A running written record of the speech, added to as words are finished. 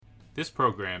This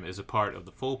program is a part of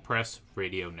the Full Press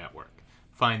Radio Network.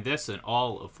 Find this and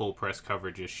all of Full Press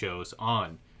Coverage's shows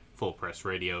on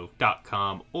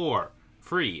fullpressradio.com or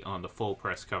free on the Full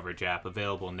Press Coverage app,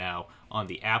 available now on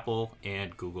the Apple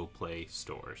and Google Play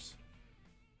stores.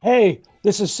 Hey,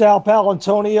 this is Sal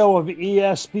Palantonio of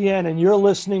ESPN, and you're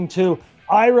listening to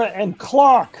Ira and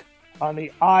Clark on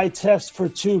the Eye Test for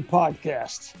Two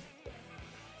podcast.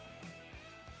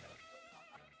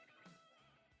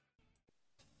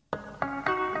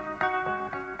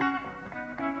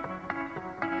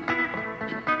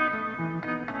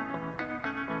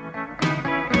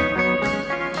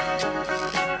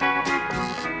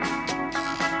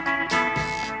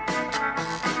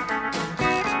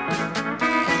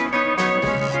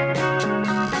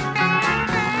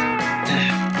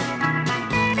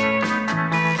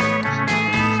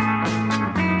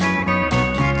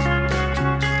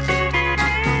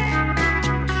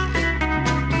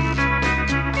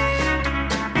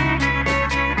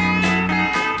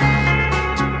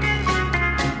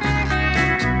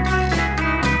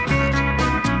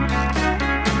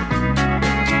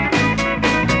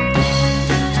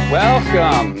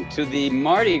 Welcome to the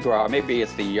Mardi Gras, maybe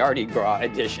it's the Yardi Gras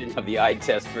edition of the Eye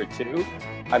Test for Two.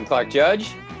 I'm Clark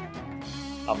Judge.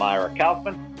 I'm Ira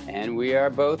Kaufman. And we are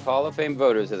both Hall of Fame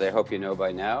voters, as I hope you know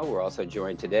by now. We're also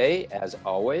joined today, as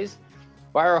always,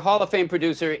 by our Hall of Fame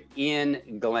producer,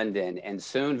 Ian Glendon. And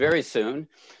soon, very soon,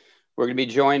 we're going to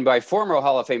be joined by former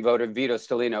Hall of Fame voter, Vito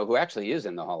Stellino, who actually is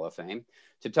in the Hall of Fame,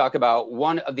 to talk about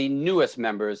one of the newest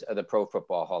members of the Pro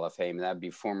Football Hall of Fame. That would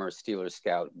be former Steelers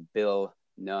scout Bill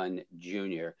Nunn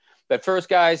Jr. But first,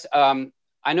 guys,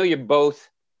 I know you're both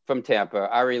from Tampa.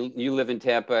 Ari, you live in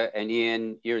Tampa, and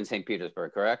Ian, you're in St.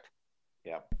 Petersburg, correct?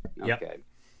 Yeah. Okay.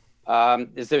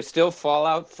 Is there still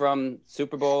fallout from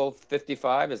Super Bowl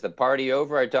 55? Is the party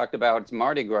over? I talked about it's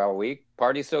Mardi Gras week.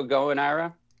 Party still going,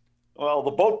 Ira? Well,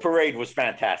 the boat parade was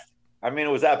fantastic. I mean,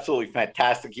 it was absolutely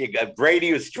fantastic. You got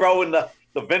Brady was throwing the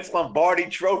Vince Lombardi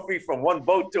trophy from one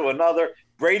boat to another.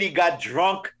 Brady got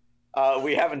drunk.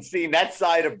 We haven't seen that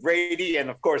side of Brady, and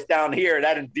of course down here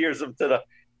that endears him to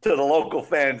the local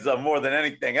fans more than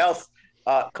anything else,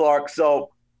 Clark. So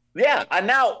yeah, and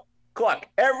now Clark,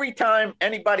 every time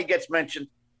anybody gets mentioned,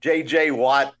 J.J.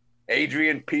 Watt,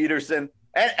 Adrian Peterson,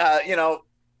 and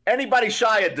anybody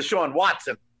shy of Deshaun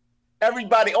Watson,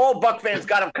 everybody, all Buck fans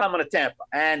got him coming to Tampa.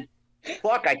 And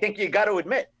Clark, I think you got to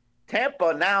admit,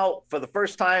 Tampa now, for the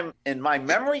first time in my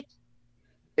memory,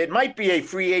 it might be a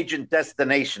free agent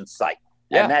destination site.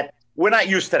 Yeah. And that we're not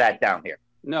used to that down here.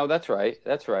 No, that's right.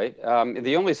 That's right.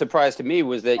 The only surprise to me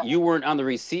was that you weren't on the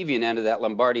receiving end of that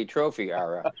Lombardi trophy,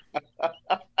 Ira.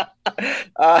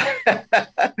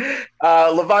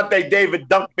 Levante David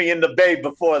dunked me in the bay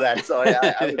before that. So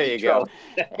there you go.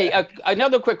 Hey,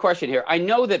 another quick question here. I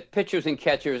know that pitchers and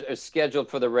catchers are scheduled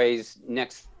for the Rays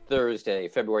next Thursday,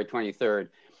 February 23rd.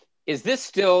 Is this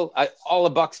still all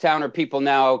of Buckstown, or people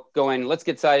now going, let's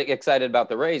get excited about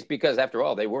the Rays? Because after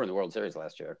all, they were in the World Series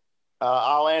last year.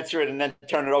 I'll answer it and then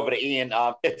turn it over to Ian.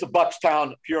 It's a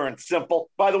Buckstown, pure and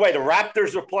simple. By the way, the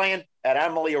Raptors are playing at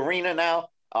Amalie Arena now,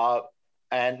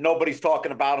 and nobody's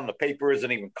talking about them. The paper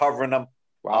isn't even covering them.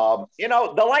 Wow.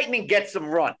 The Lightning gets some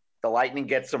run.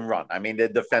 I mean, they're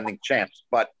defending champs.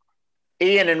 But,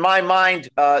 Ian, in my mind,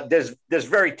 there's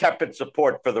very tepid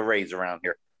support for the Rays around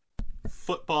here.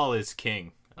 Football is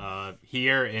king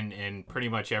here and pretty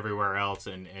much everywhere else,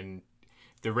 and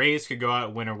the Rays could go out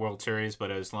and win a World Series,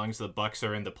 but as long as the Bucks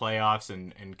are in the playoffs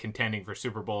and contending for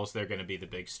Super Bowls, they're going to be the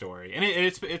big story. And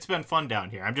it's been fun down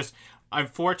here. I'm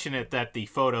fortunate that the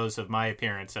photos of my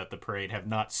appearance at the parade have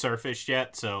not surfaced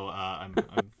yet, so I'm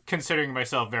considering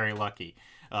myself very lucky.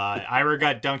 Ira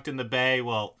got dunked in the bay.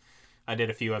 Well, I did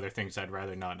a few other things I'd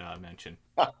rather not mention.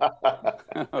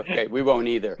 Okay, we won't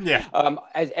either. Yeah.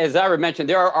 As Ira mentioned,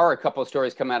 there are a couple of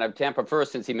stories coming out of Tampa.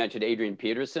 First, since he mentioned Adrian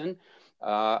Peterson,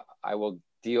 I will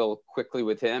deal quickly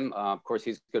with him. Of course,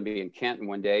 he's going to be in Canton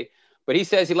one day. But he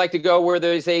says he'd like to go where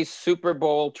there's a Super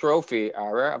Bowl trophy,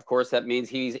 Ira. Of course, that means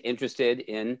he's interested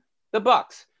in the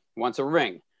Bucks, wants a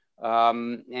ring.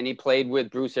 And he played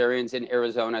with Bruce Arians in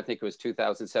Arizona. I think it was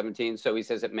 2017. So he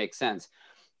says it makes sense.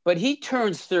 But he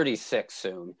turns 36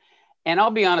 soon. And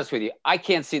I'll be honest with you, I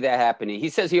can't see that happening. He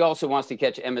says he also wants to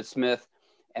catch Emmitt Smith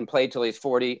and play till he's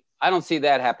 40. I don't see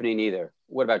that happening either.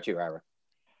 What about you, Ira?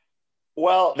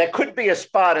 Well, there could be a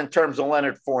spot in terms of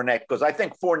Leonard Fournette, because I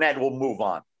think Fournette will move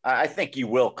on. I think he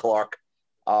will, Clark.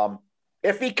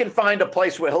 If he can find a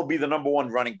place where he'll be the number one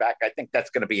running back, I think that's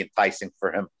going to be enticing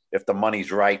for him if the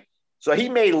money's right. So he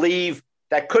may leave.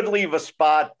 That could leave a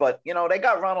spot, but, they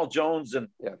got Ronald Jones and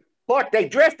Clark, they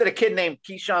drafted a kid named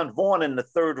Keyshawn Vaughn in the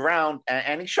 3rd round,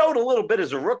 and he showed a little bit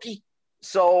as a rookie.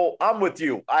 So I'm with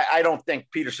you. I don't think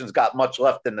Peterson's got much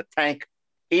left in the tank.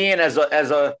 Ian, as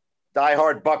a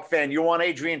diehard Buck fan, you want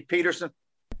Adrian Peterson?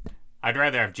 I'd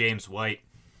rather have James White.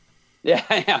 Yeah,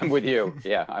 I'm with you.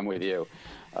 Yeah, I'm with you.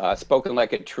 Spoken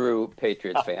like a true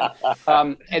Patriots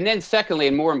fan. And then secondly,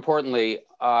 and more importantly,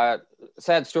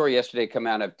 sad story yesterday come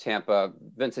out of Tampa.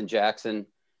 Vincent Jackson,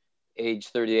 age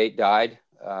 38, died.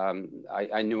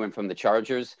 I knew him from the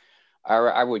Chargers.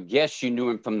 I would guess you knew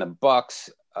him from the Bucks.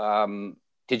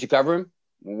 Did you cover him?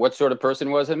 What sort of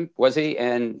person was he?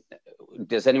 And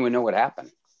does anyone know what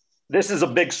happened? This is a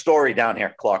big story down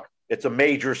here, Clark. It's a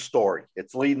major story.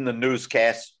 It's leading the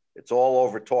newscasts. It's all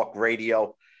over talk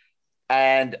radio.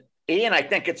 And Ian, I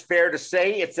think it's fair to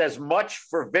say it's as much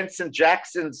for Vincent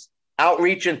Jackson's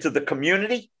outreach into the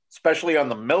community, especially on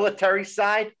the military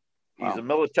side. He's a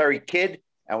military kid,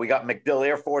 and we got MacDill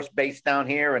Air Force Base down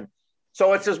here. And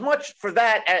so it's as much for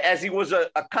that as he was a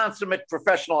consummate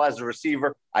professional as a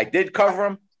receiver. I did cover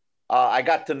him. I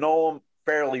got to know him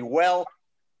fairly well.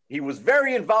 He was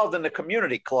very involved in the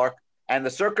community, Clark, and the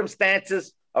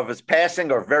circumstances of his passing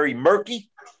are very murky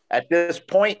at this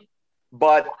point,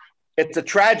 but it's a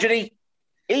tragedy.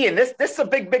 Ian, this is a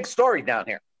big story down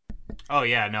here. Oh,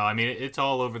 yeah, no, I mean, it's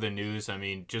all over the news. I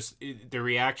mean, just the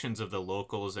reactions of the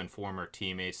locals and former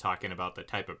teammates talking about the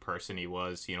type of person he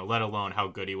was, let alone how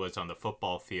good he was on the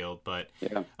football field. But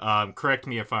correct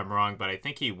me if I'm wrong, but I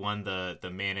think he won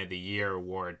the Man of the Year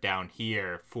award down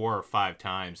here 4 or 5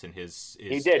 times in his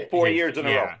he did 4 years in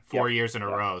a row. 4 years in a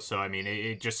row. So, I mean,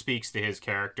 it just speaks to his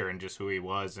character and just who he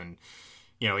was. And,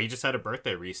 he just had a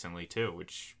birthday recently, too,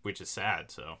 which is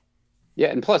sad, so... Yeah,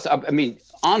 and plus, I mean,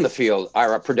 on the field,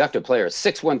 Ira, productive player,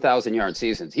 6 1,000-yard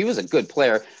seasons. He was a good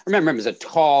player. I remember him as a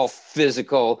tall,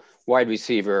 physical wide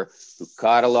receiver who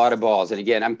caught a lot of balls. And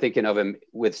again, I'm thinking of him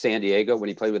with San Diego when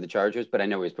he played with the Chargers, but I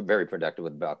know he was very productive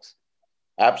with the Bucks.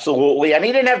 Absolutely. And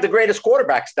he didn't have the greatest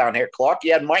quarterbacks down here, Clark. He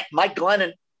had Mike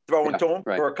Glennon throwing to him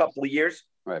for a couple of years,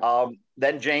 then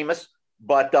Jameis.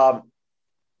 But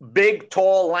big,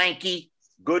 tall, lanky,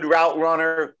 good route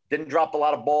runner, didn't drop a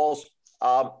lot of balls.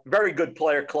 Very good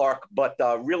player, Clark, but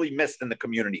really missed in the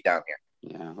community down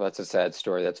here. Yeah, well, that's a sad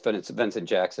story. That's Vincent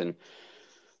Jackson,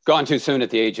 gone too soon at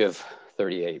the age of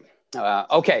 38.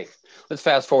 Okay, let's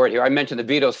fast forward here. I mentioned that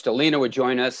Vito Stellino would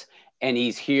join us, and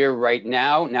he's here right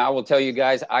now. Now, I will tell you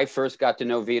guys, I first got to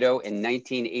know Vito in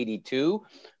 1982,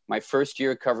 my first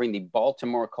year covering the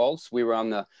Baltimore Colts. We were on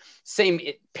the same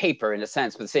paper, in a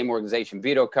sense, but the same organization.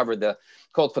 Vito covered the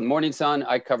Colts for the Morning Sun.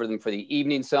 I covered them for the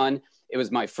Evening Sun. It was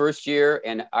my first year,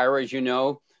 and Ira, as you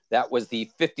know, that was the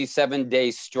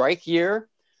 57-day strike year.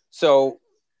 So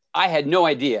I had no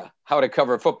idea how to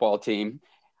cover a football team,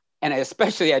 and I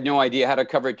especially had no idea how to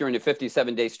cover it during the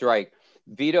 57-day strike.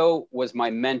 Vito was my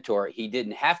mentor. He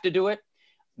didn't have to do it.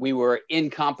 We were in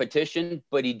competition,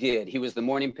 but he did. He was the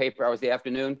morning paper. I was the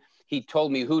afternoon. He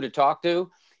told me who to talk to.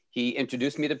 He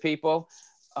introduced me to people.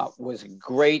 Was a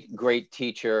great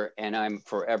teacher, and I'm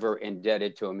forever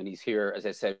indebted to him. And he's here, as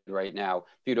I said, right now.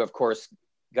 Vito, of course,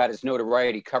 got his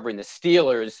notoriety covering the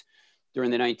Steelers during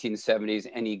the 1970s,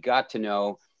 and he got to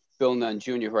know Bill Nunn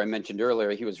Jr., who I mentioned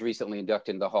earlier. He was recently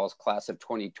inducted into the Hall's class of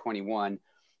 2021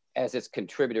 as its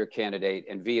contributor candidate.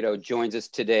 And Vito joins us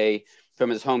today from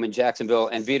his home in Jacksonville.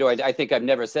 And Vito, I think I've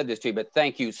never said this to you, but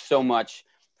thank you so much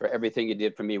for everything you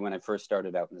did for me when I first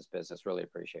started out in this business. Really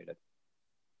appreciate it.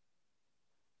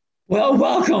 Well,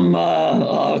 welcome,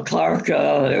 Clark.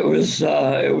 It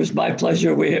was my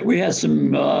pleasure. We had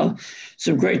some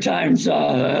great times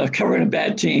covering a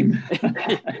bad team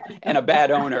and a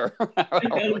bad owner.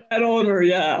 And a bad owner,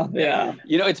 yeah.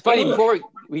 It's funny. Before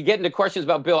we get into questions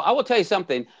about Bill, I will tell you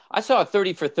something. I saw a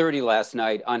 30 for 30 last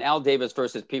night on Al Davis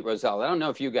versus Pete Rozelle. I don't know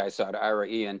if you guys saw it, Ira,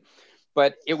 Ian,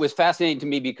 but it was fascinating to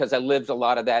me because I lived a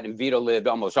lot of that, and Vito lived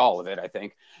almost all of it, I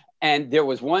think. And there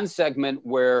was one segment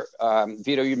where,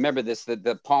 Vito, you remember this,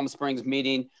 the Palm Springs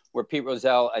meeting where Pete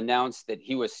Rozelle announced that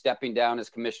he was stepping down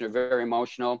as commissioner, very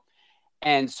emotional.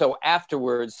 And so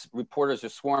afterwards, reporters are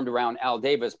swarmed around Al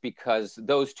Davis because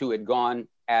those two had gone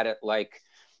at it like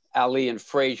Ali and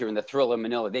Frazier in The Thrill of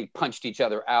Manila. They punched each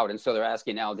other out. And so they're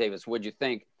asking Al Davis, what'd you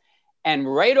think? And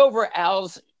right over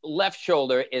Al's left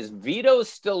shoulder is Vito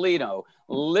Stellino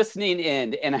listening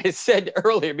in. And I said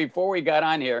earlier, before we got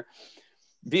on here,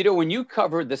 Vito, when you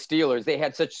covered the Steelers, they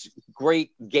had such great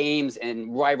games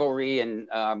and rivalry and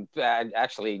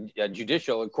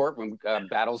judicial and courtroom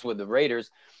battles with the Raiders.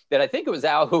 that I think it was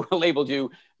Al who labeled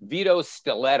you Vito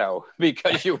Stellino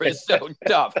because you were so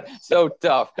tough, so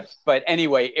tough. But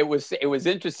anyway, it was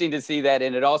interesting to see that,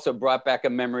 and it also brought back a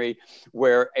memory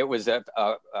where it was a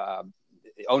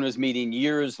owners meeting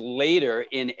years later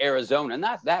in Arizona,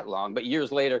 not that long, but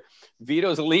years later.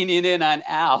 Vito's leaning in on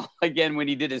Al again when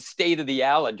he did his State of the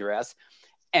Al address,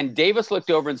 and Davis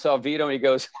looked over and saw Vito, and he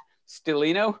goes,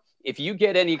 "Stellino, if you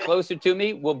get any closer to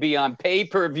me, we'll be on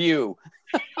pay-per-view."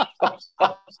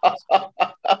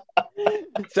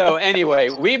 So anyway,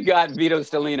 we've got Vito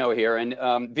Stellino here, and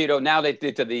Vito. Now that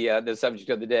to the subject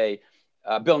of the day,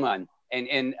 Bill Nunn,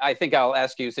 and I think I'll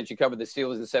ask you, since you covered the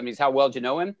Steelers in the '70s, how well do you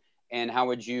know him, and how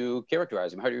would you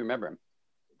characterize him? How do you remember him?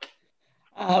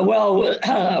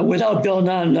 Without Bill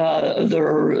Nunn,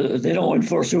 they don't win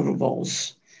 4 Super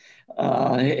Bowls.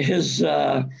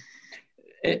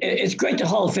 It's great the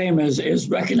Hall of Fame is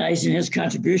recognizing his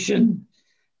contribution.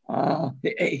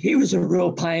 He was a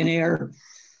real pioneer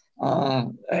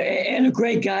and a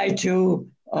great guy too.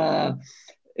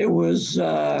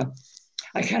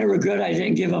 I kind of regret I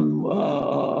didn't give him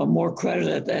more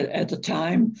credit at the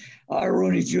time.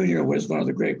 Rooney Jr. was one of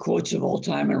the great coaches of all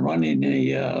time and running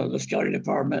the scouting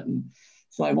department, and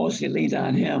so I mostly leaned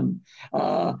on him.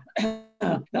 Now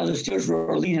the Steelers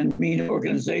were a lean and mean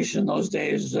organization those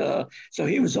days, so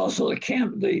he was also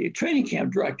the training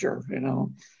camp director,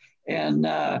 And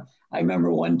I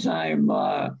remember one time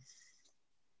I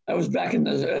was back in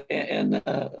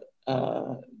the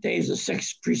days of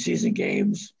 6 preseason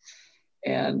games,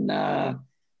 and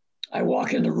I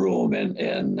walk in the room, and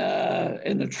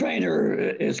the trainer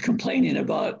is complaining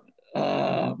about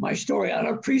my story on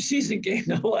a preseason game,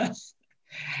 no less.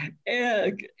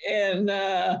 And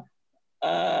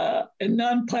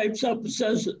Nunn pipes up and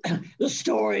says,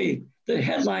 the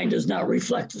headline does not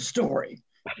reflect the story.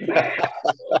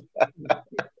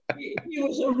 He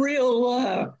was a real,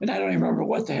 and I don't even remember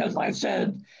what the headline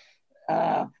said,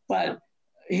 but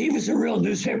he was a real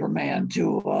newspaper man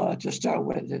to start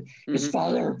with. Mm-hmm. His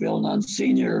father, Bill Nunn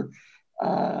Sr.,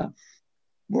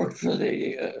 worked for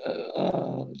the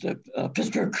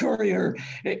Pittsburgh Courier.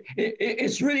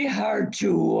 It's really hard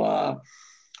to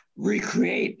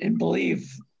recreate and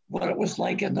believe what it was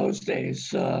like in those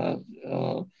days.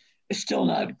 It's still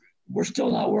not. We're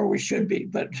still not where we should be,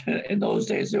 but in those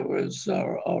days it was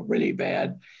really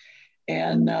bad.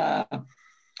 And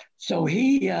so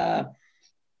he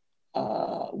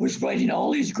was writing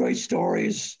all these great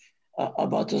stories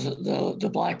about the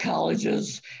black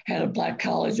colleges, had a black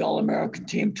college All-American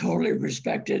team, totally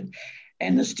respected.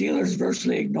 And the Steelers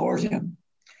virtually ignored him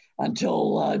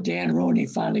until Dan Rooney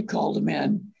finally called him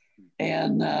in.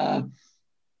 And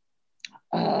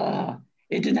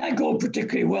it did not go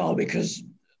particularly well because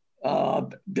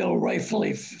Bill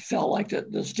rightfully felt like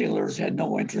the Steelers had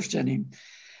no interest in him.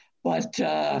 But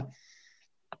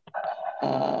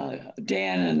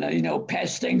Dan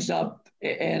patched things up,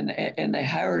 and they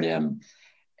hired him.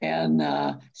 And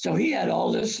so he had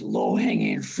all this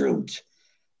low-hanging fruit.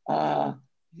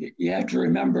 You have to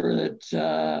remember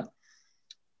that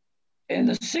in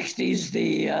the 60s,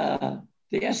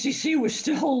 the SEC was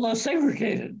still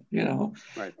segregated,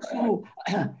 Right. So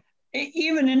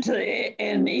even into the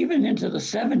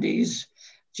 70s,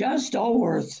 John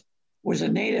Stallworth was a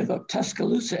native of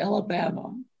Tuscaloosa,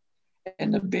 Alabama,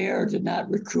 and the Bear did not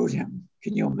recruit him.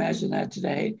 Can you imagine that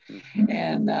today? Mm-hmm.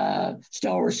 And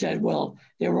Stallworth said, well,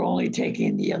 they were only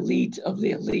taking the elite of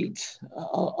the elite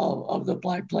of the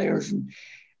black players. And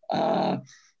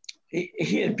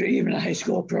he had, even in high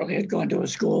school, apparently had gone to a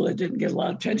school that didn't get a lot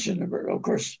of attention. Of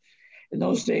course, in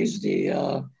those days,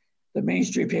 the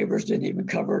mainstream papers didn't even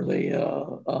cover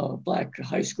the black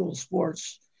high school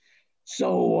sports.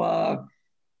 So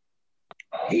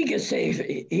he gets a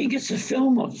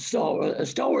film of Stallworth.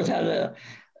 Stallworth had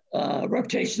a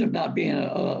reputation of not being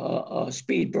a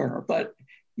speed burner, but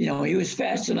he was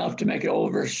fast enough to make an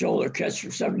over his shoulder catch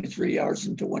for 73 yards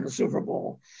and to win a Super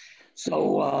Bowl.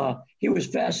 So he was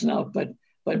fast enough, but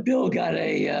Bill got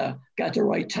the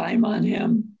right time on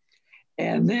him,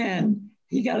 and then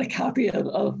he got a copy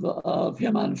of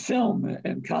him on film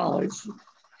in college,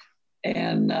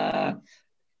 and the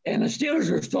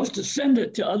Steelers were supposed to send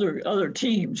it to other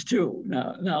teams too.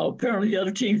 Now apparently the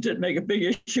other teams didn't make a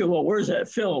big issue. Well, where's that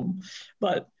film?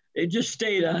 But it just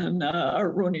stayed on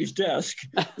Art Rooney's desk.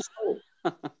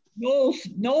 So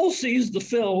Noel sees the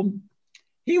film.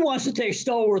 He wants to take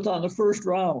Stallworth on the first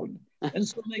round, and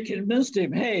so they convinced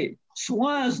him, hey,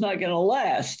 Swan's not going to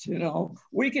last.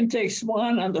 We can take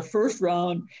Swan on the first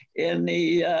round, and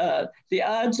the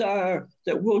odds are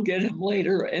that we'll get him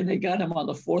later. And they got him on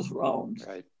the 4th round.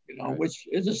 Right. Right. Which,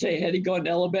 as I say, had he gone to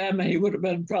Alabama, he would have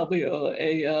been probably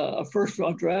a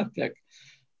first-round draft pick.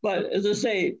 But as I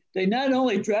say, they not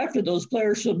only drafted those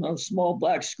players from those small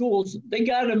black schools, they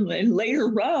got them in later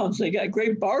rounds. They got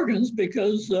great bargains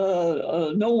because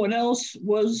no one else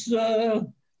was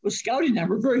scouting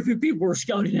them, or very few people were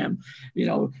scouting them.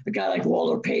 A guy like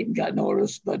Walter Payton got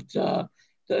noticed, but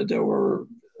there were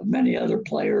many other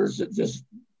players that just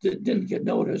didn't get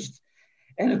noticed.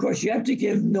 And of course, you have to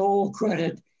give Noel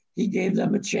credit. He gave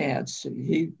them a chance.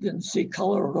 He didn't see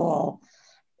color at all.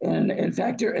 And in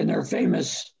fact, in their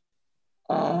famous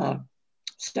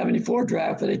 74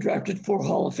 draft, where they drafted 4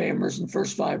 Hall of Famers in the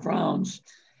first 5 rounds,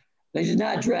 they did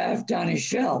not draft Donnie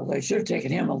Shell. They should have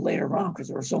taken him a later round because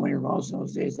there were so many rounds in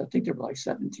those days. I think there were like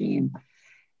 17.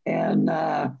 And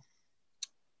but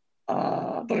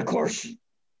of course,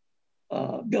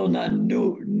 Bill Nunn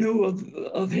knew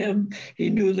of him. He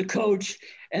knew the coach,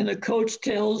 and the coach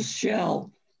tells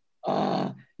Shell,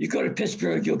 "You go to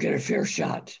Pittsburgh, you'll get a fair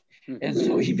shot." And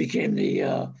so he became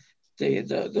the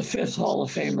 5th Hall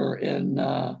of Famer in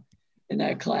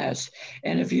that class.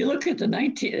 And if you look at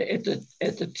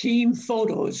the team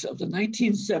photos of the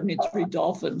 1973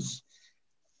 Dolphins,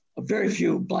 very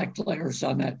few black players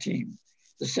on that team.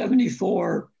 The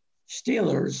 74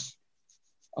 Steelers,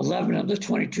 11 of the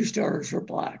 22 starters were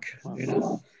black.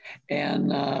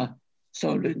 And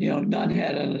so Nunn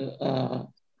had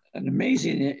an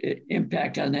amazing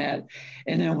impact on that.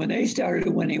 And then when they started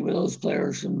winning with those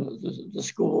players from the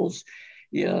schools,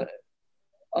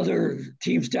 other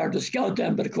teams started to scout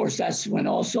them. But of course, that's when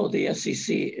also the SEC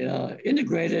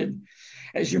integrated.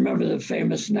 As you remember, the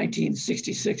famous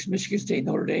 1966 Michigan State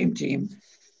Notre Dame team.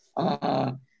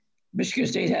 Michigan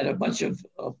State had a bunch of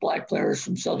black players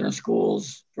from Southern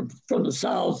schools from the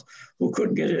South who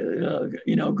couldn't get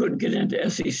into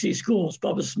SEC schools.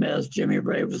 Bubba Smith, Jimmy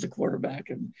Ray was the quarterback,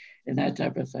 and that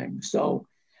type of thing. So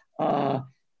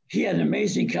he had an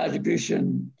amazing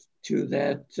contribution to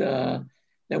that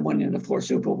winning the 4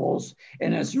 Super Bowls,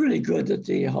 and it's really good that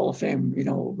the Hall of Fame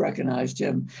recognized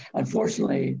him.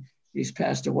 Unfortunately, he's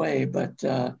passed away, but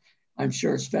I'm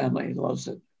sure his family loves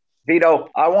it. Vito,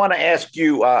 I want to ask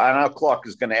you, I know Clark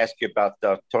is going to ask you about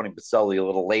Tony Baselli a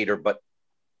little later, but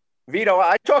Vito,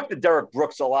 I talk to Derek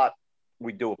Brooks a lot.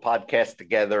 We do a podcast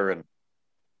together, and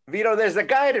Vito, there's a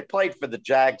guy that played for the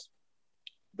Jags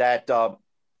that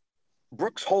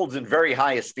Brooks holds in very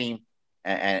high esteem,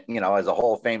 and as a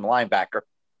Hall of Fame linebacker,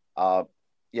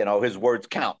 his words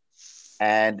count.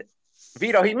 And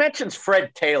Vito, he mentions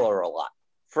Fred Taylor a lot.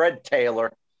 Fred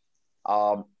Taylor,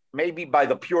 maybe by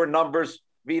the pure numbers,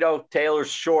 Vito, Taylor's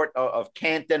short of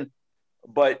Canton,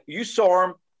 but you saw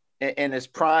him in his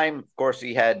prime. Of course,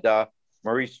 he had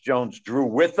Maurice Jones-Drew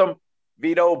with him,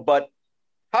 Vito, but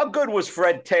how good was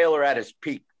Fred Taylor at his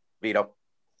peak, Vito?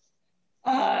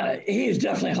 He is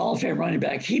definitely a Hall of Fame running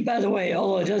back. He, by the way,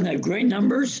 although he doesn't have great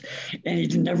numbers, and he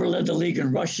never led the league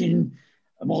in rushing,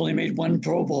 only made 1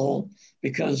 Pro Bowl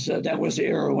because that was the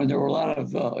era when there were a lot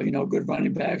of good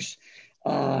running backs.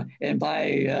 And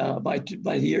by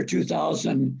the year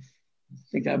 2000, I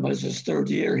think that was his 3rd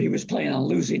year, he was playing on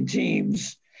losing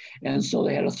teams, and so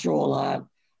they had to throw a lot.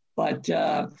 But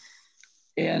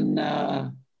in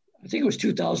I think it was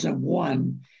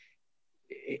 2001,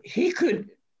 he could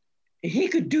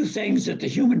do things that the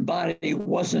human body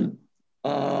wasn't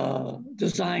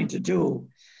designed to do.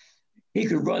 He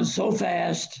could run so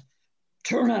fast,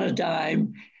 turn on a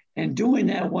dime, and doing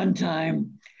that one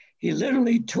time, he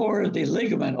literally tore the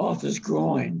ligament off his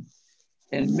groin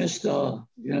and missed a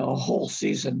whole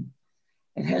season,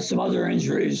 and had some other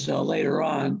injuries later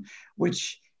on,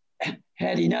 which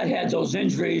had he not had those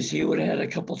injuries, he would have had a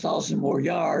couple thousand more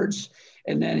yards,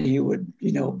 and then he would,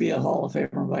 be a Hall of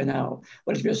Famer by now.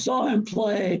 But if you saw him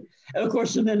play, and of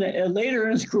course, and then later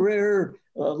in his career,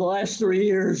 the last 3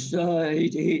 years,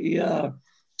 he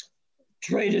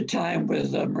traded time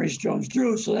with Maurice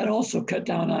Jones-Drew, so that also cut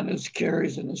down on his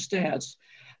carries and his stats.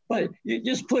 But you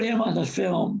just put him on the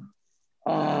film.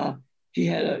 He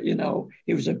had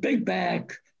he was a big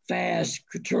back, fast,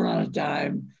 could turn on a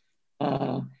dime.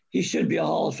 He should be a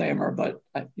Hall of Famer, but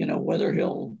whether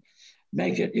he'll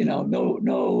make it,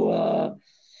 no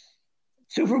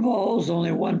Super Bowls,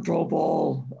 only 1 Pro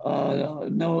Bowl,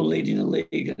 no leading the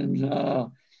league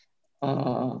in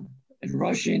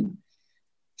rushing.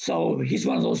 So he's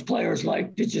one of those players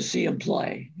like, did you see him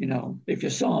play? If you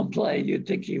saw him play, you'd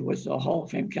think he was a Hall of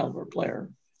Fame caliber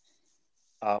player.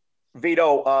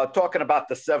 Vito, talking about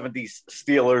the 70s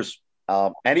Steelers,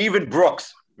 and even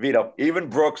Brooks, Vito,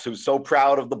 who's so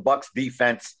proud of the Bucs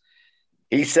defense.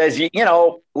 He says,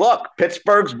 look,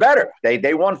 Pittsburgh's better.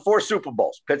 They won 4 Super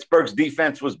Bowls. Pittsburgh's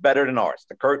defense was better than ours.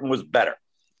 The curtain was better.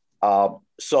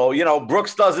 So,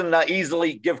 Brooks doesn't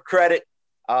easily give credit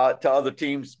to other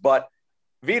teams. But,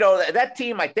 Vito, that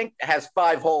team, I think, has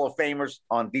 5 Hall of Famers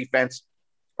on defense.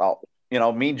 Well,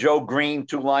 Mean Joe Green,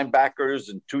 2 linebackers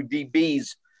and 2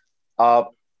 DBs.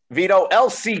 Vito,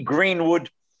 L.C. Greenwood,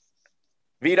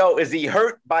 Vito, is he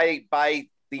hurt by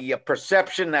the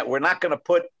perception that we're not going to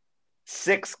put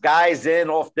 6 guys in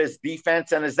off this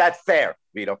defense? And is that fair,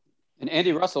 Vito? And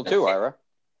Andy Russell too, Ira.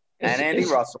 And Andy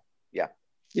Russell, yeah.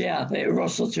 Yeah,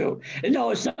 Russell too.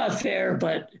 No, it's not fair,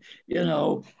 but,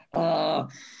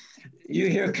 you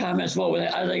hear comments, well,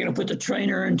 are they going to put the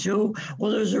trainer in too?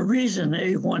 Well, there's a reason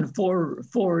they won 4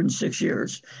 in 6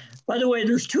 years. By the way,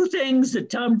 there's 2 things that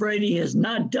Tom Brady has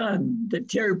not done that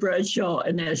Terry Bradshaw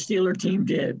and that Steeler team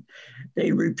did.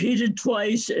 They repeated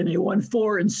twice and they won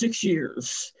 4 in 6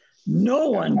 years. No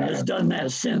one has done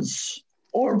that since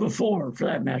or before, for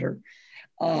that matter.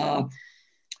 LC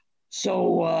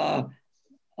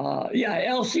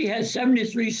had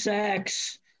 73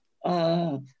 sacks,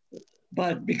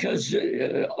 but because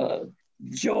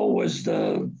Joe was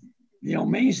the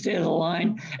mainstay of the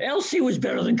line, LC was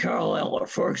better than Carl Eller,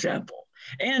 for example.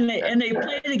 And they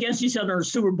played against each other in the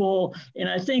Super Bowl, and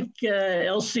I think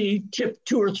LC tipped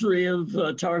 2 or 3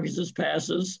 of Target's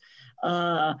passes.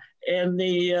 And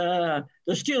the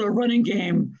Steeler running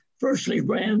game firstly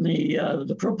ran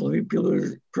the purple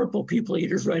people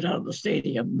eaters right out of the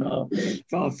stadium.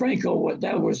 Franco,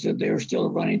 they were still a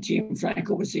running team.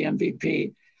 Franco was the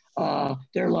MVP.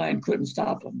 Their line couldn't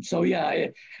stop them. So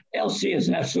LC is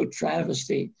an absolute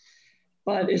travesty,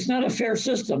 but it's not a fair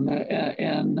system.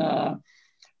 And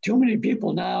too many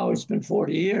people now, it's been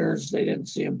 40 years, they didn't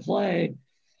see him play.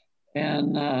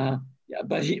 And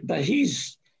but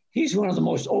he's one of the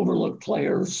most overlooked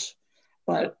players.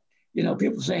 But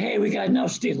people say, hey, we got enough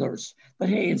Steelers. But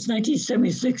hey, it's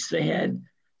 1976. They had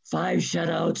 5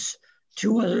 shutouts,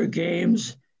 2 other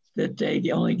games that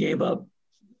they only gave up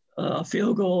a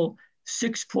field goal,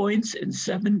 6 points in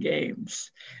 7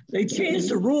 games. They changed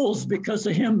the rules because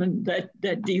of him and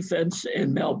that defense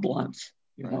and Mel Blount,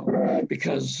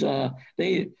 because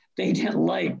they didn't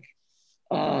like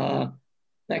that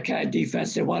kind of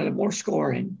defense. They wanted more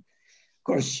scoring. Of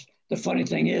course, the funny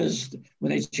thing is,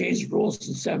 when they changed the rules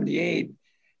in '78,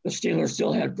 the Steelers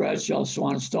still had Bradshaw,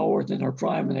 Swan, and Stallworth in their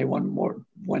prime, and they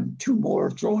won 2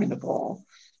 more throwing the ball.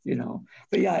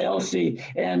 But LC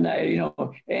and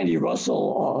Andy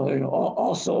Russell,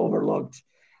 also overlooked.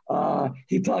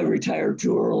 He probably retired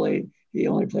too early. He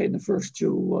only played in the first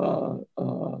 2,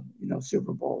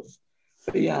 Super Bowls.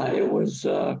 But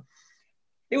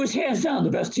it was hands down the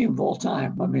best team of all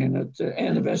time. I mean,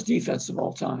 and the best defense of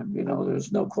all time.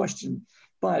 There's no question.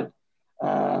 But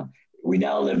we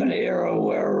now live in an era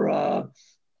where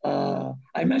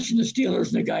I mentioned the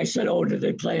Steelers, and the guy said, "Oh, did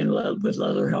they play with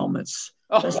leather helmets?"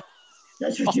 That's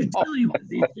what you're dealing with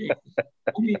these days. I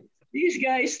mean, these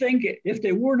guys think if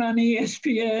they weren't on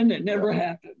ESPN, it never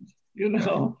happened,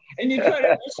 And you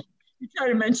try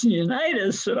to mention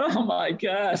Unitas, and oh my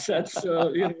gosh, that's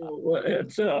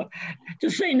it's to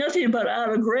say nothing about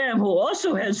Otto Graham, who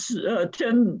also has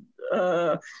 10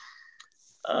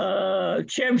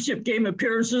 championship game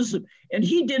appearances, and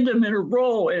he did them in a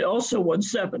row and also won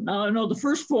 7. Now I know the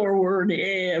first 4 were in the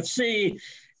AFC.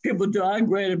 People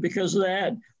downgraded because of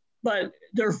that. But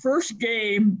their first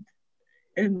game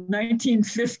in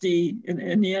 1950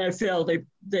 in the NFL,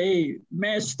 they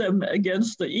matched them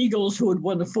against the Eagles, who had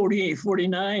won the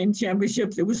 48-49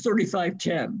 championship. It was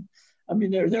 35-10. I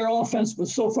mean, their offense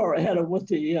was so far ahead of what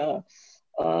the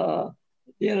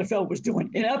NFL was doing.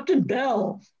 And Upton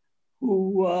Bell,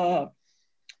 who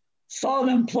saw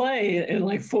them play in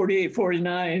like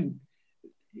 48-49,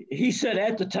 he said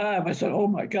at the time, I said, oh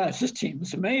my gosh, this team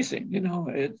is amazing.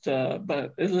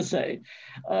 But as I say,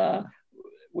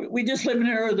 we just live in an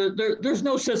era that there's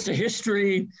no sense of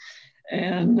history.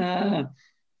 And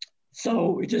so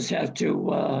we just have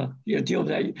to deal with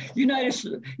that.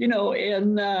 United,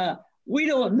 and we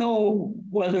don't know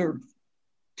whether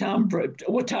Tom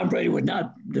Brady would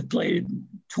not have played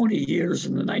 20 years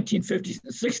in the 1950s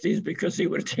and 60s, because he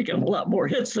would have taken a lot more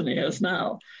hits than he has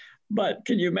now. But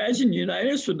can you imagine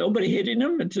Unitas with nobody hitting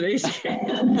him in today's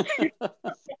game?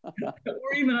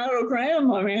 Or even Otto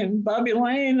Graham, I mean, Bobby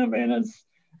Lane, I mean,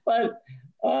 but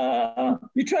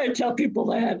you try to tell people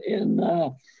that, and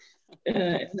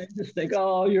they just think,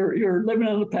 oh, you're living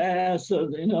in the past,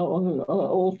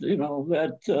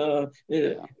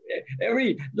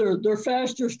 they're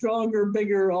faster, stronger,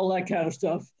 bigger, all that kind of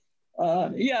stuff.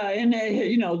 And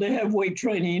they have weight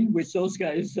training, which those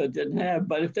guys didn't have.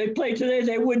 But if they play today,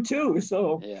 they would too.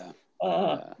 So,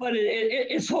 but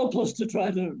it's hopeless to try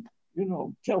to,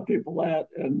 tell people that.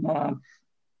 And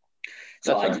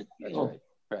So That's I right. just That's feel right.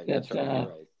 Right. that, That's right. You're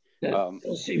right. that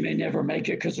LC may never make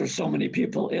it because there's so many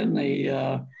people in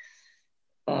the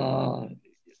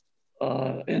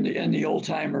old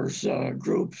timers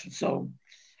group. So,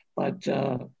 but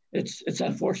it's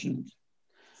unfortunate.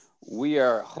 We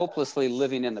are hopelessly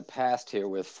living in the past here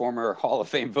with former Hall of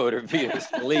Fame voter Vito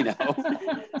Stellino.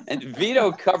 And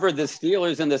Vito covered the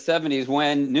Steelers in the 70s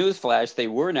when, newsflash, they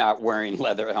were not wearing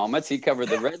leather helmets. He covered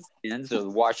the Redskins, or the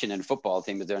Washington football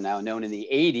team as they're now known, in the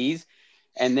 80s.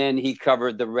 And then he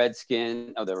covered the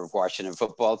the Washington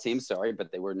football team, sorry,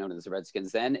 but they were known as the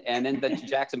Redskins then. And then the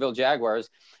Jacksonville Jaguars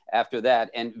after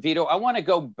that. And Vito, I want to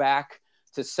go back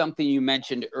to something you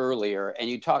mentioned earlier, and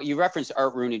you referenced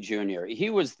Art Rooney Jr. He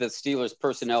was the Steelers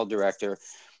personnel director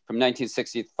from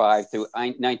 1965 through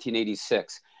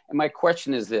 1986. And my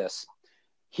question is this: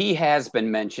 he has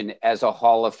been mentioned as a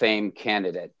Hall of Fame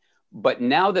candidate, but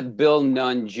now that Bill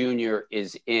Nunn Jr.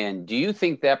 is in, do you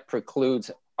think that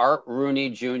precludes Art Rooney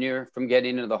Jr. from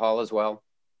getting into the Hall as well?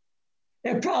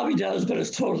 It probably does, but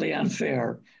it's totally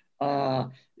unfair.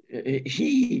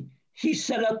 He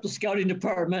set up the scouting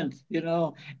department,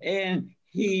 and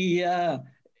he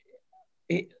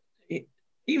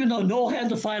even though Noel had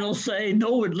the final say,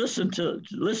 Noel would listen to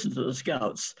the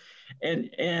scouts,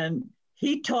 and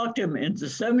he talked him into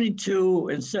 72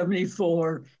 and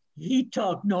 74. He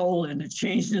talked Noel into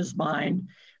changing his mind,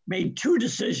 made two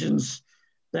decisions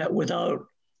that without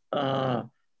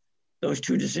those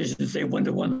two decisions, they wouldn't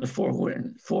have won the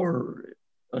four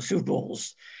Super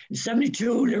Bowls. In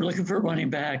 72, they were looking for a running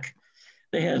back.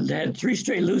 They had three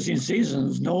straight losing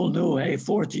seasons. Noel knew, hey,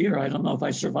 fourth year, I don't know if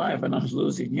I survive another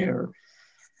losing year.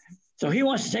 So he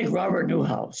wants to take Robert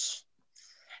Newhouse.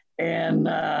 And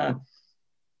the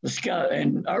scout,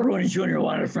 and Art Rooney Jr.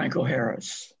 wanted Franco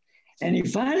Harris. And he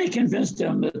finally convinced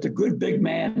him that the good big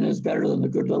man is better than the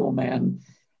good little man.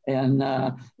 And,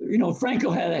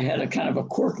 Franco had a kind of a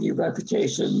quirky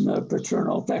reputation,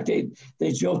 paternal. In fact,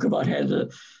 they joke about had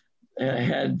the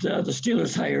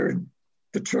Steelers hired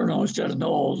Paterno instead of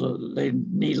Noel. They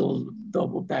needled,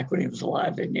 back when he was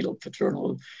alive, they needled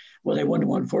Paterno. Well, they wouldn't have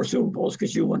won 4 Super Bowls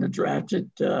because you wouldn't have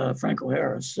drafted Franco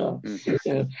Harris. So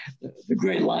the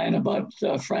great line about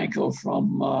Franco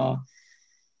from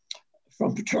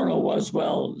Paterno was,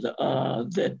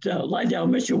 that Lydell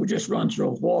Mitchell would just run through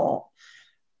a wall.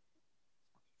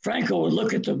 Franco would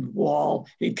look at the wall,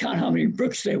 he'd count how many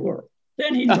bricks they were.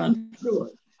 Then he'd run through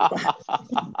it.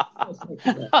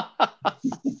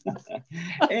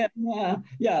 And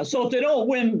so if they don't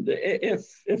win,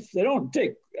 if they don't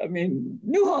take,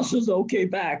 Newhouse is okay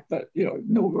back, but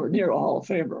nowhere near a Hall of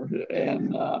Famer.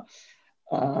 And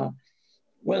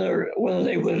whether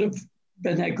they would have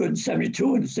been that good in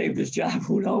 72 and saved his job,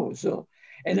 who knows? So,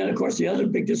 and then of course the other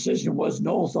big decision was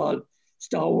Noel thought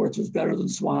Stallworth was better than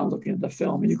Swan looking at the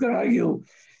film, and you can argue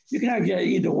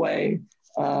either way.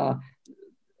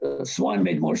 Swan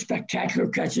made more spectacular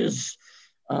catches.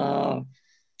 On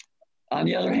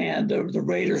the other hand, the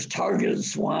Raiders targeted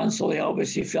Swan, so they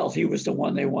obviously felt he was the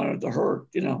one they wanted to hurt,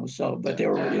 So, but they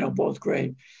were, both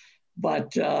great.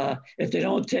 But if they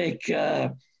don't take,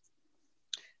 if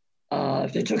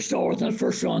they took Stallworth in the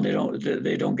first round,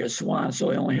 they don't get Swan, so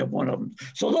they only have one of them.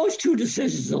 So those two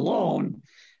decisions alone,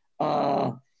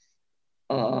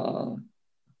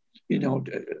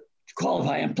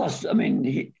 qualify him. Plus,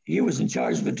 he was in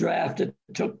charge of a draft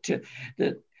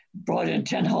that brought in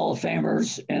 10 Hall of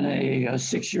Famers in a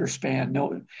 6-year span.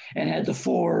 And had the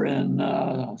 4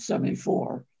 in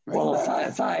 74. Right. Well,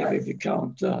 five if you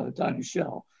count Donnie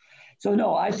Shell. So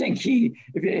no, I think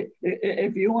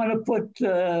if you want to put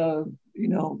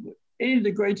any of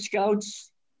the great scouts.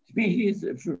 He's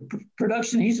for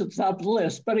production. He's at the top of the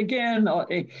list. But again,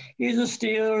 he's a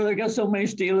Steeler. They got so many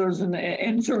Steelers,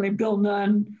 and certainly Bill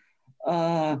Nunn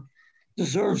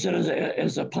deserves it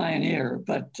as a pioneer.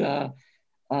 But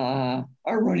Art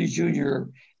Rooney Jr.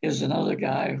 is another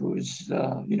guy who's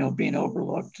being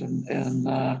overlooked, and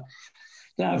then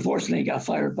unfortunately he got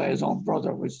fired by his own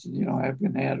brother, which they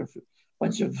had a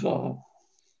bunch of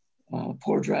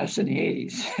poor drafts in the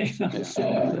 80s.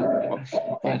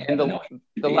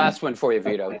 The last one for you,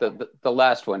 Vito, the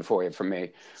last one for you from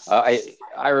me.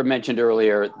 Ira mentioned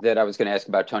earlier that I was going to ask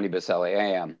about Tony Baselli.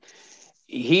 I am.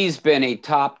 He's been a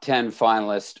top 10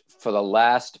 finalist for the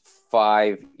last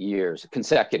 5 years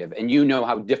consecutive. And you know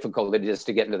how difficult it is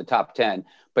to get into the top 10,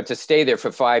 but to stay there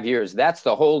for 5 years, that's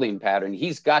the holding pattern.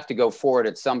 He's got to go forward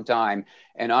at some time.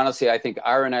 And honestly, I think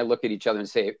Ira and I look at each other and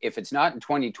say, if it's not in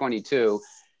 2022,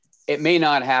 it may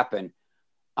not happen.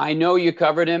 I know you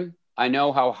covered him. I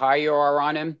know how high you are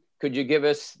on him. Could you give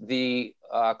us the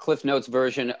Cliff Notes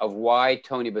version of why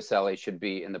Tony Baselli should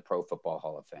be in the Pro Football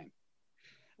Hall of Fame?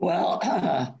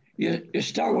 Well, you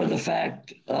start with the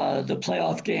fact the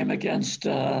playoff game against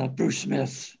Bruce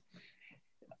Smith.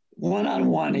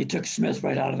 1-on-1, he took Smith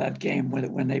right out of that game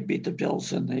when they beat the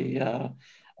Bills in the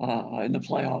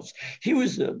playoffs. He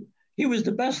was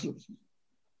the best,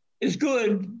 is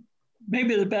good,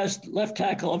 maybe the best left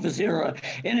tackle of his era,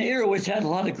 in an era which had a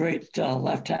lot of great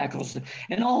left tackles,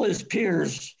 and all his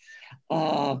peers,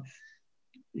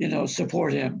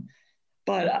 support him.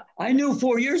 But I knew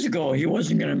 4 years ago he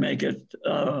wasn't going to make it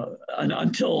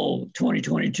until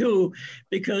 2022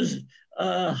 because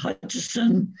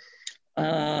Hutchinson, who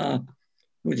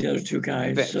were the other two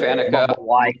guys? Faneca.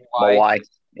 Why?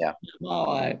 Yeah.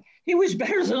 He was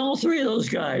better than all three of those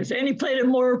guys, and he played a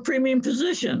more premium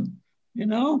position,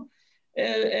 but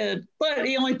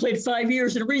he only played 5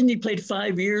 years. And the reason he played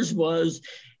 5 years was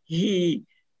he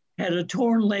had a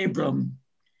torn labrum,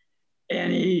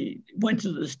 and he went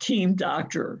to this team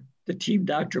doctor. The team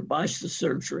doctor botched the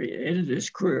surgery, ended his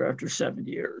career after 7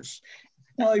 years.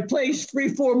 Now he plays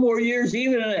 3-4 more years,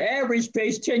 even at an average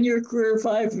pace, 10-year career,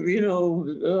 5, he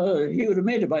would have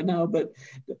made it by now. But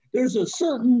there's a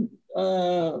certain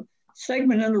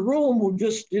segment in the room who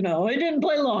just, he didn't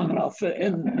play long enough.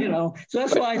 And, so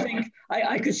that's why I think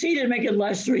I could see he didn't make it the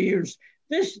last 3 years.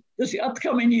 This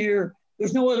upcoming year,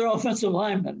 there's no other offensive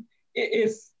lineman.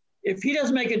 If he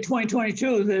doesn't make it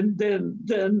 2022, then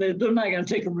they're not going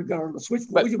to take him regardless.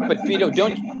 But Vito,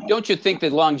 don't you think the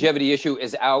longevity issue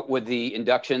is out with the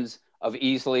inductions of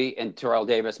Easley and Terrell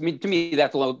Davis? I mean, to me,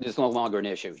 that's no longer an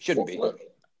issue. It shouldn't be.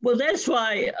 Well, that's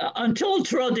why until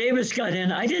Terrell Davis got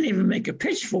in, I didn't even make a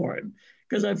pitch for him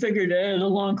because I figured it was a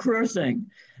long career thing.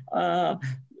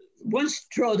 Once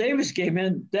Terrell Davis came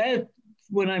in, that's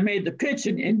when I made the pitch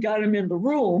and got him in the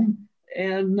room.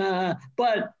 And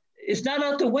but it's not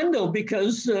out the window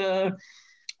because too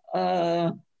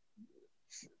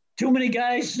many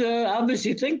guys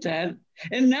obviously think that.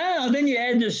 And now then you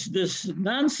add this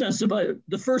nonsense about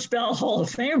the first ballot Hall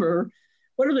of Famer.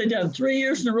 What have they done? 3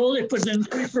 years in a row? They put in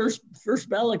 3 first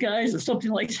ballot guys or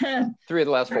something like that. 3 of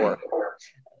the last 4.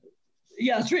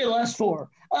 Yeah, 3 of the last 4.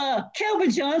 Calvin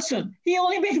Johnson, he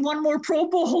only made 1 more Pro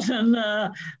Bowl than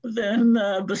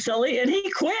Baselli, and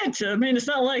he quit. I mean, it's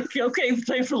not like, okay, he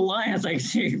played for the Lions, like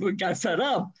he got fed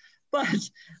up. But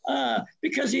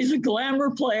because he's a glamour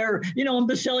player, and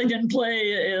Baselli didn't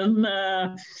play in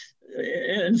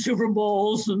Super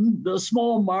Bowls and the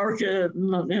small market,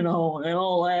 and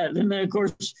all that. And then, of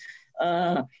course,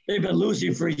 they've been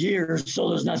losing for years, so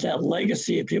there's not that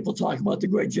legacy of people talking about the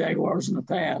great Jaguars in the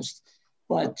past.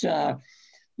 But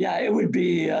it would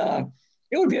be a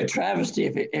travesty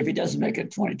if he doesn't make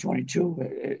it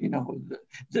 2022.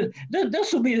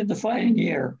 This will be the defining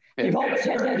year. They've always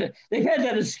had that. They've had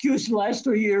that excuse the last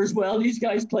 3 years. Well, these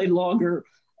guys played longer,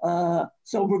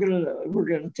 so we're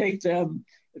gonna take them.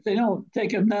 If they don't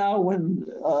take him now,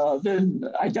 then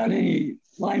I doubt any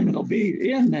lineman will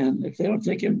be in. Then if they don't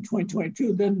take him in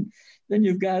 2022, then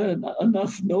you've got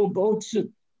enough no votes that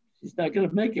he's not going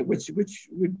to make it, which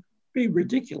would be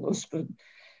ridiculous. But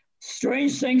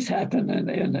strange things happen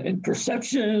in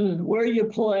perception, and where you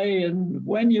play, and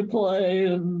when you play,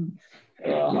 and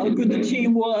how good the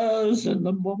team was, and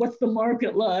what's the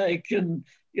market like, and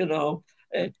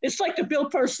it's like the Bill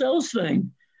Parcells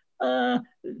thing.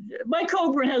 Mike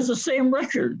Holmgren has the same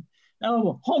record.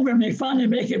 Now, Holmgren may finally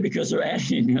make it because they're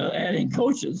adding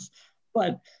coaches,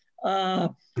 but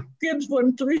Gibbs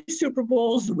won 3 Super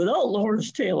Bowls without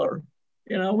Lawrence Taylor.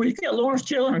 When you get Lawrence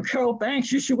Taylor and Carl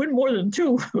Banks, you should win more than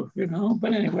 2,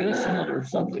 But anyway, that's another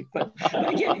subject. But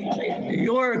again, he played in New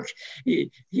York.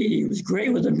 He was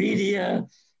great with the media,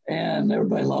 and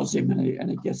everybody loves him, and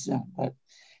he gets in. But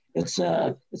it's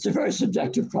a very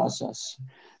subjective process.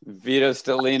 Vito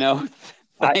Stellino,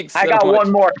 thanks. I got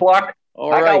one more, Clark. All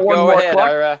right, go ahead,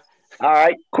 Ira. All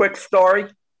right, quick story.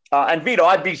 And Vito,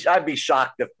 I'd be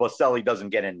shocked if Baselli doesn't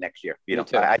get in next year.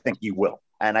 I think he will,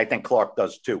 and I think Clark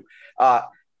does too.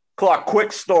 Clark,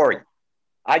 quick story.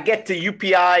 I get to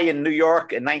UPI in New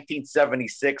York in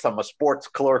 1976. I'm a sports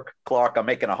clerk, Clark. I'm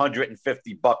making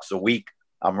 $150 a week.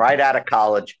 I'm right out of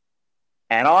college,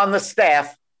 and on the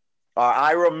staff are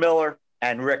Ira Miller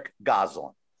and Rick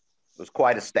Goslin. It was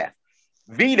quite a staff.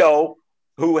 Vito,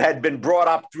 who had been brought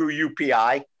up through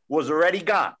UPI, was already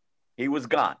gone. He was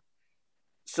gone.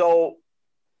 So,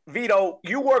 Vito,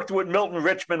 you worked with Milton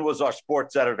Richmond, was our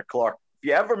sports editor, Clark. If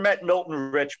you ever met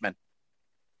Milton Richmond,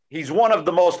 he's one of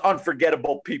the most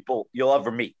unforgettable people you'll ever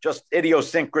meet. Just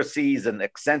idiosyncrasies and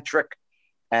eccentric.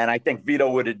 And I think Vito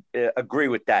would agree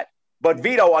with that. But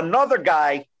Vito, another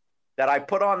guy that I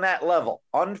put on that level,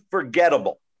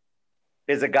 unforgettable,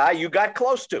 is a guy you got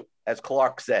close to, as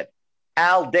Clark said,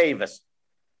 Al Davis.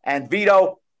 And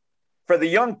Vito, for the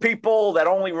young people that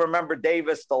only remember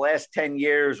Davis the last 10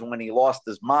 years when he lost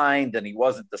his mind and he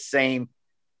wasn't the same,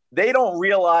 they don't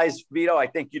realize, Vito, I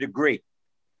think you'd agree.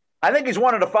 I think he's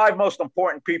one of the 5 most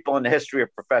important people in the history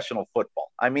of professional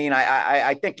football. I mean,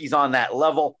 I think he's on that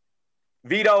level.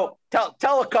 Vito,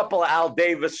 tell a couple of Al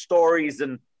Davis stories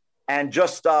and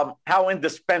just how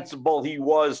indispensable he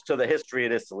was to the history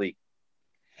of this league.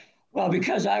 Well,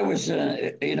 because I was,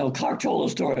 Clark told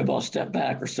a story about a step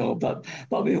back or so, but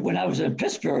when I was in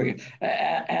Pittsburgh,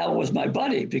 Al was my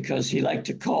buddy because he liked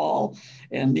to call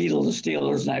and needle the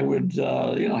Steelers, and I would,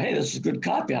 hey, this is good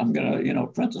copy. I'm going to,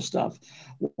 print the stuff.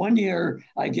 One year,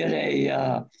 I get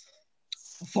a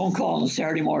phone call on a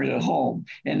Saturday morning at home,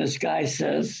 and this guy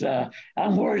says,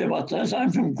 I'm worried about this.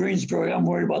 I'm from Greensboro. I'm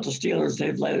worried about the Steelers.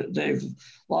 They've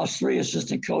lost 3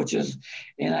 assistant coaches.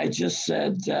 And I just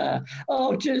said,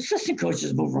 assistant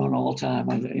coaches move around all the time.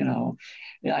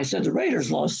 I said, the Raiders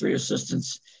lost 3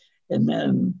 assistants. And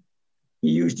then he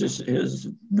used his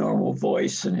normal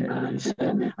voice, and he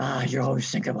said, you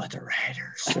always think about the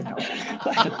Raiders.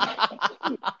 But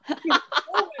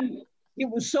he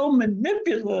was so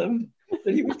manipulative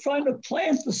that he was trying to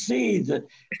plant the seed that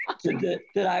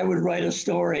I would write a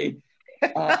story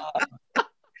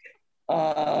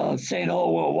saying,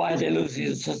 oh, well, why did they lose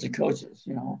these assistant coaches?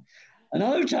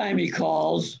 Another time he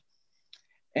calls,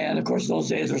 and of course, those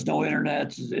days there's no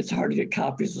internet. It's hard to get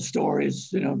copies of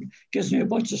stories, gives me a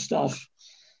bunch of stuff.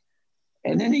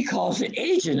 And then he calls an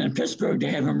agent in Pittsburgh to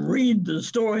have him read the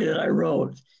story that I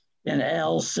wrote. And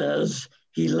Al says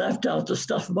he left out the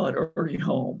stuff about Ernie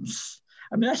Holmes.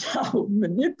 I mean, that's how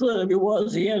manipulative he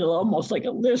was. He had almost like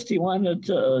a list. He wanted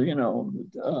to,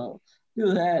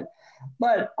 do that.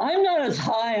 But I'm not as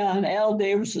high on Al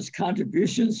Davis's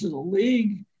contributions to the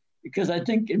league because I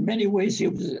think in many ways he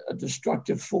was a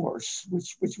destructive force,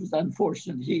 which was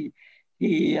unfortunate.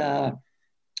 He never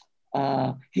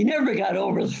got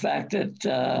over the fact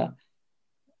that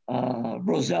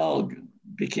Rozelle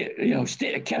became,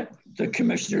 kept the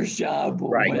commissioner's job.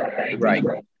 Right.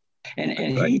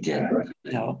 And he did,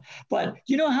 But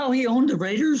you know how he owned the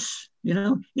Raiders? He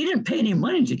didn't pay any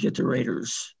money to get the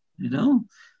Raiders, You know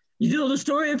the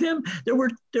story of him? There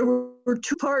were 2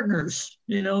 partners,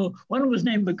 One was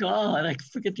named McGaw, and I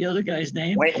forget the other guy's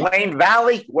name. Wayne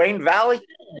Valley?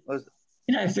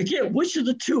 And I forget which of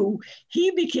the 2.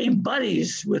 He became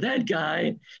buddies with that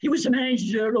guy. He was the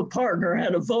managing general partner,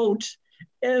 had a vote.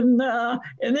 And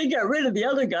they got rid of the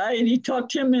other guy, and he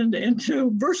talked him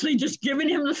into virtually just giving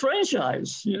him the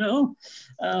franchise.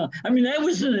 That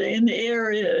was in the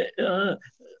area.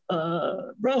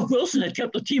 Ralph Wilson had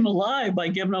kept the team alive by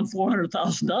giving them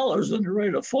 $400,000 when they're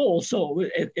ready to fold. So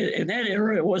in that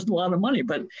era, it wasn't a lot of money,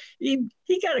 but he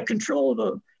got a control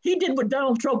of he did what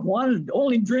Donald Trump wanted,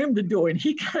 only dreamed of doing.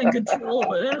 He got in control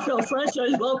of an NFL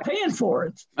franchise while paying for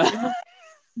it.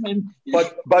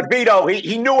 But Vito,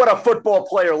 he knew what a football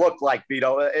player looked like,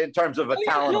 Vito, in terms of a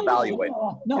talent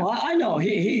evaluator. No, I know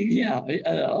he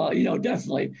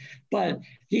definitely. But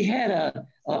he had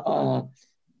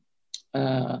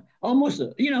almost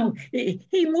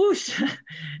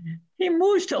he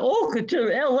moves to Oakland to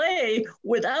LA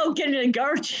without getting a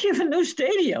guarantee of a new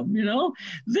stadium,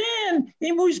 Then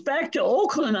he moves back to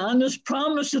Oakland on this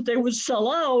promise that they would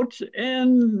sell out,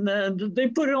 and they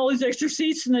put in all these extra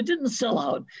seats and they didn't sell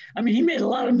out. I mean, he made a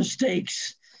lot of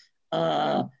mistakes,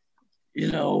 later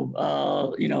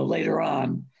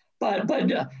on.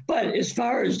 But as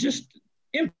far as just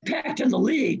impact in the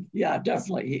league, yeah,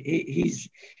 definitely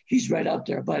he's right up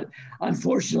there. But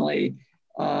unfortunately,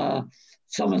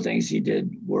 some of the things he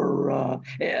did were,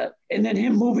 and then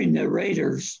him moving the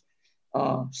Raiders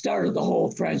started the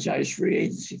whole franchise free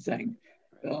agency thing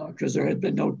because there had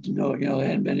been there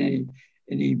hadn't been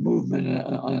any movement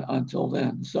until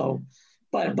then. So,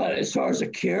 but as far as a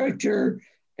character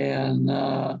and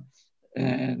a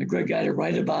great guy to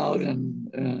write about, in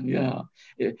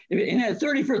that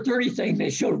 30 for 30 thing, they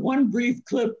showed one brief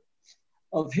clip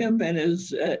of him and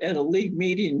his at a league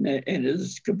meeting in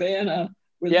his cabana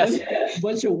with a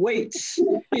bunch of weights.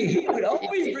 He would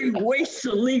always bring weights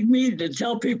to the league meeting to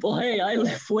tell people, hey, I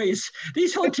lift weights.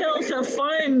 These hotels have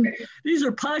these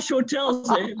are posh hotels.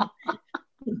 They have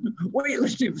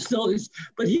weightlifting facilities,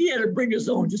 but he had to bring his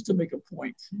own just to make a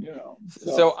point,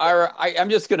 So Ira, I'm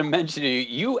just going to mention to you,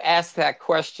 you asked that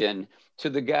question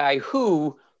to the guy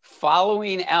who,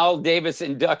 following Al Davis'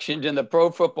 induction in the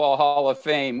Pro Football Hall of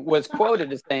Fame, was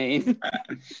quoted as saying,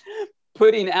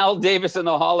 putting Al Davis in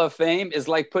the Hall of Fame is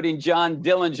like putting John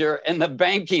Dillinger in the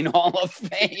Banking Hall of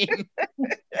Fame.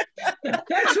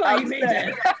 That's why he made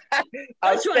that.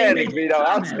 Outstanding, Vito.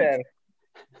 Outstanding.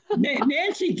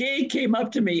 Nancy Gay came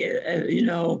up to me,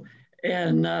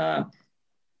 and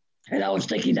And I was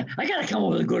thinking, I got to come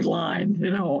up with a good line,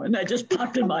 and that just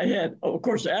popped in my head. Oh, of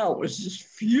course, Al was just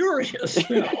furious.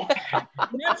 And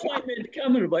that's why I made the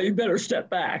comment about you better step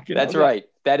back. That's right.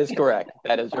 That is correct.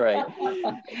 That is right.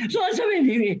 So I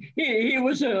mean, he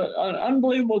was an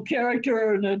unbelievable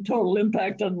character and a total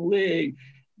impact on the league.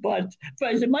 But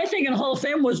my thing in the Hall of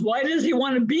Fame was, why does he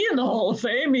want to be in the Hall of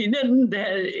Fame? He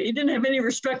didn't have any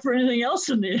respect for anything else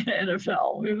in the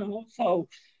NFL, So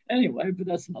anyway, but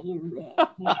that's another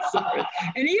story.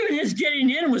 And even his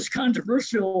getting in was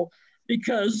controversial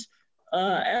because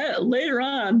later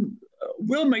on,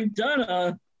 Will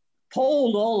McDonough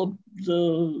polled all of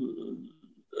the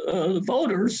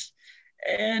voters,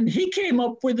 and he came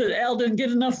up with it. Al didn't get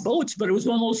enough votes, but it was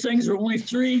one of those things where only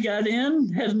 3 got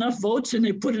in, had enough votes, and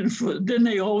then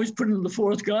they always put in the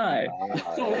 4th guy.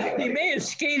 So he may have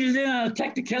skated in on a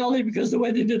technicality because the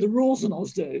way they did the rules in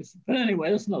those days. But anyway,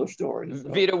 that's another story. So.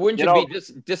 Vito, wouldn't you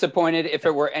be disappointed if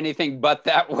it were anything but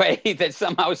that way, that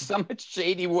somehow some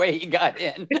shady way he got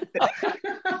in?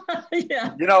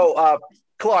 Yeah.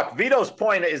 Clark, Vito's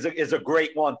point is a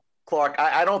great one. Clark,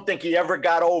 I don't think he ever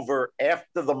got over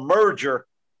after the merger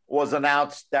was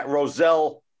announced that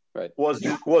Rozelle was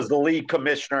the league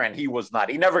commissioner and he was not.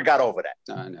 He never got over that.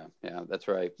 I know. Yeah, that's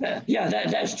right.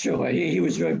 That's true. He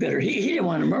was very bitter. He didn't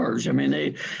want to merge. I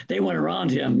mean, they went around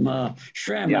him.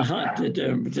 Schramm and Hunt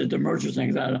did the merger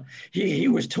thing. He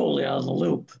was totally out of the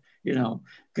loop,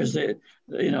 because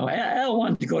Al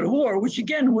wanted to go to war, which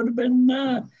again would have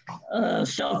been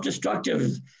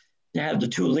self-destructive to have the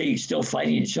 2 leagues still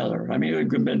fighting each other. I mean, it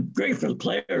would have been great for the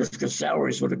players because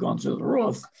salaries would have gone through the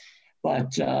roof.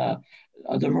 But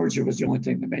the merger was the only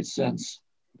thing that made sense.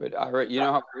 But how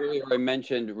earlier I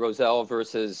mentioned Rozelle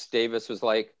versus Davis was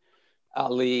like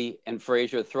Ali and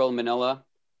Frazier, Thrill Manila.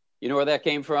 You know where that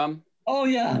came from? Oh,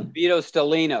 yeah. Vito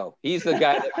Stellino. He's the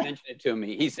guy that mentioned it to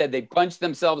me. He said they punched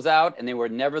themselves out and they were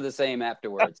never the same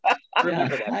afterwards.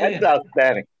 That's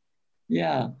outstanding.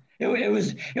 Yeah. It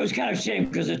was kind of a shame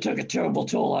because it took a terrible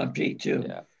toll on Pete too.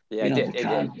 Yeah, it did.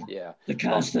 The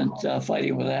constant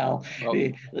fighting with Al.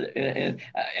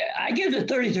 I give the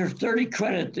 30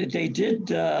 credit that they did.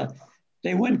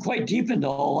 They went quite deep into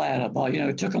all that about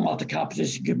took them off the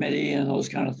competition committee and those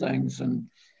kind of things. And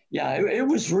yeah, it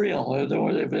was real.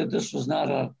 This was not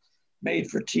a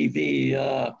made for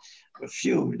TV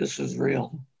feud. This was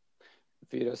real.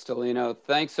 Vito Stellino,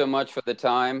 thanks so much for the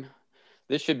time.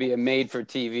 This should be a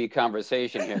made-for-TV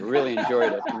conversation here. Really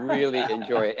enjoyed it. Really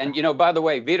enjoy it. And, by the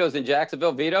way, Vito's in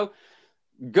Jacksonville. Vito,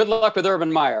 good luck with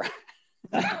Urban Meyer.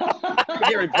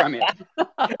 Hearing from you.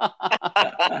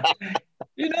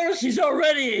 You notice he's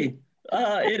already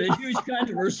in a huge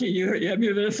controversy. Have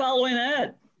you been following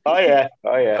that? Oh, yeah.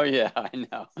 I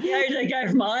know. Yeah, he's a guy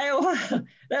from Iowa.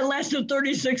 That lasted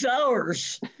 36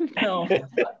 hours. But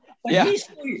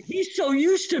he's so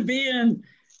used to being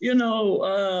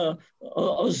a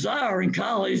czar in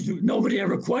college. Nobody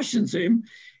ever questions him.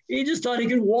 He just thought he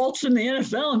could waltz in the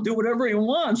NFL and do whatever he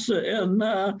wants. And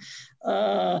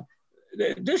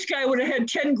this guy would have had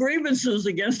 10 grievances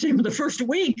against him in the first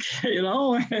week,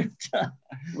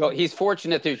 Well, he's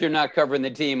fortunate that you're not covering the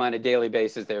team on a daily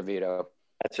basis there, Vito.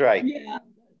 That's right. Yeah,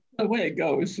 the way it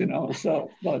goes,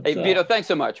 But, hey, Vito, thanks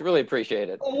so much. Really appreciate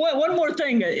it. One more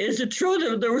thing. Is it true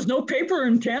that there was no paper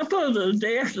in Tampa the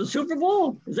day after the Super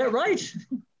Bowl? Is that right?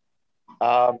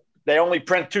 They only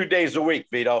print 2 days a week,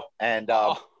 Vito. And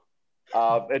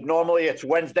normally it's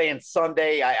Wednesday and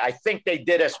Sunday. I think they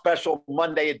did a special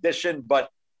Monday edition, but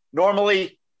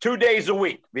normally 2 days a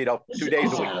week, Vito. 2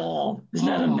 days a week. Isn't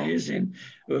that amazing?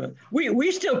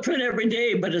 We still print every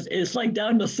day, but it's like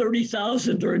down to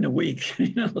 30,000 during the week.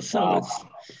 So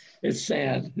it's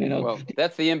sad. Well,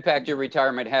 that's the impact your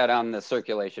retirement had on the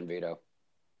circulation, Vito.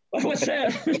 What's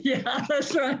that? Yeah,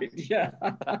 that's right. Yeah.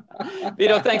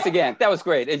 Vito, thanks again. That was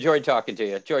great. Enjoyed talking to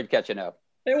you. Enjoyed catching up.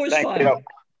 It was fun. Vito.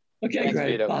 Okay, thanks,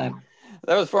 great. Vito. Bye.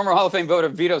 That was former Hall of Fame voter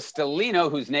Vito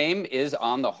Stellino, whose name is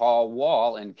on the hall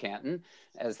wall in Canton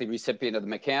as the recipient of the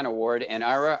McCann Award. And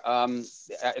Ira,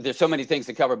 there's so many things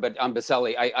to cover, but on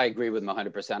Baselli, I agree with him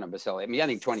 100% on Baselli. I mean, I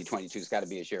think 2022 has got to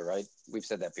be his year, right? We've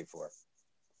said that before.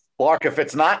 Clark, if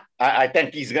it's not, I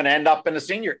think he's going to end up in the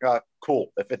senior.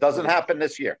 Cool. If it doesn't happen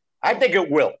this year, I think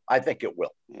it will.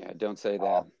 Yeah, don't say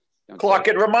that. Clark,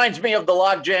 it reminds me of the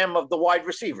logjam of the wide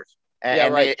receivers.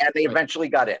 And they eventually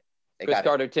got in. Chris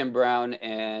Carter, Tim Brown,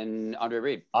 and Andre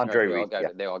Reed.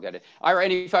 They all got it. Ira,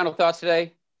 any final thoughts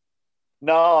today?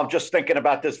 No, I'm just thinking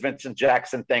about this Vincent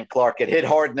Jackson thing, Clark. It hit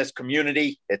hard in this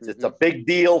community. It's a big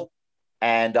deal.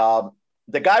 And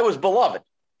the guy was beloved.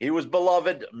 He was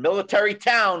beloved, military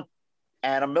town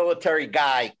and a military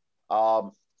guy.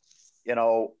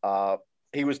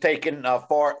 he was taken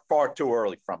far too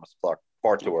early from us, Clark.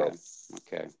 Far too early.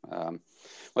 Okay.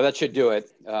 Well, that should do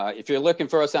it. If you're looking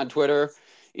for us on Twitter,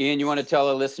 Ian, you want to tell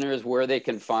our listeners where they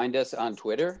can find us on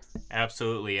Twitter?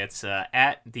 Absolutely. It's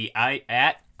at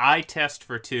I test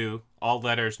for two, all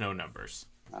letters, no numbers.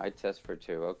 I test for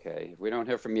two. Okay. If we don't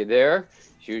hear from you there,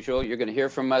 as usual, you're going to hear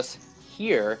from us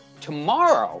here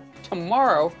tomorrow.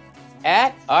 Tomorrow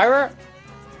at Ira.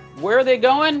 Where are they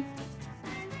going?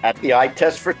 At the I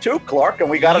test for two, Clark, and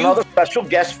we got another special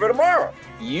guest for tomorrow.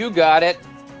 You got it.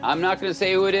 I'm not going to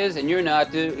say who it is, and you're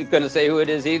not going to say who it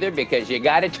is either, because you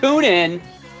got to tune in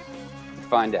to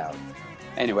find out.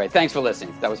 Anyway, thanks for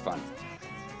listening. That was fun.